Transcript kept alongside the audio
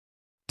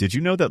Did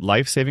you know that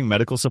life-saving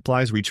medical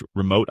supplies reach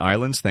remote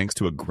islands thanks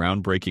to a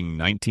groundbreaking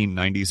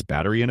 1990s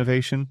battery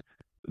innovation?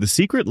 The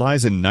secret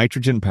lies in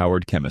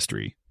nitrogen-powered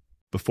chemistry.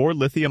 Before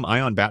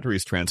lithium-ion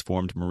batteries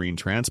transformed marine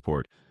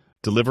transport,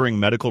 delivering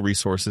medical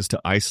resources to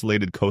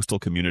isolated coastal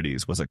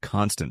communities was a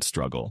constant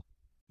struggle.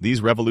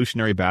 These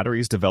revolutionary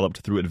batteries, developed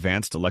through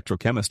advanced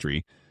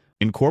electrochemistry,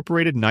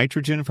 incorporated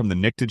nitrogen from the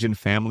pnictogen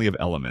family of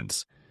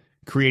elements,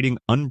 creating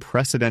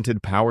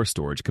unprecedented power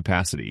storage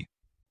capacity.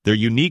 Their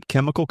unique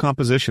chemical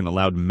composition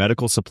allowed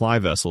medical supply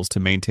vessels to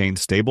maintain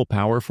stable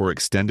power for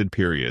extended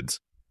periods,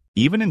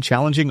 even in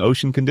challenging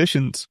ocean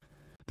conditions.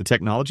 The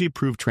technology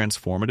proved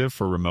transformative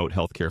for remote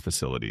healthcare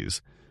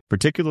facilities,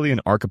 particularly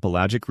in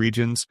archipelagic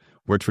regions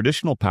where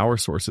traditional power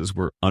sources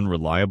were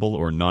unreliable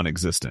or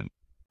non-existent.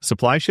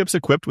 Supply ships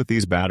equipped with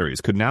these batteries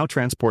could now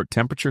transport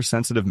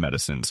temperature-sensitive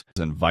medicines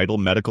and vital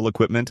medical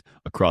equipment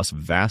across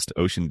vast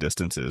ocean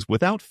distances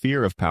without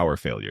fear of power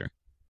failure.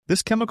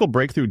 This chemical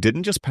breakthrough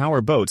didn't just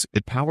power boats,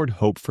 it powered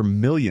hope for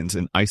millions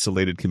in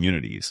isolated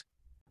communities.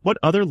 What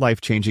other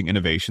life-changing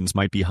innovations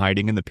might be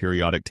hiding in the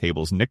periodic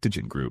table's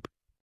pnictogen group?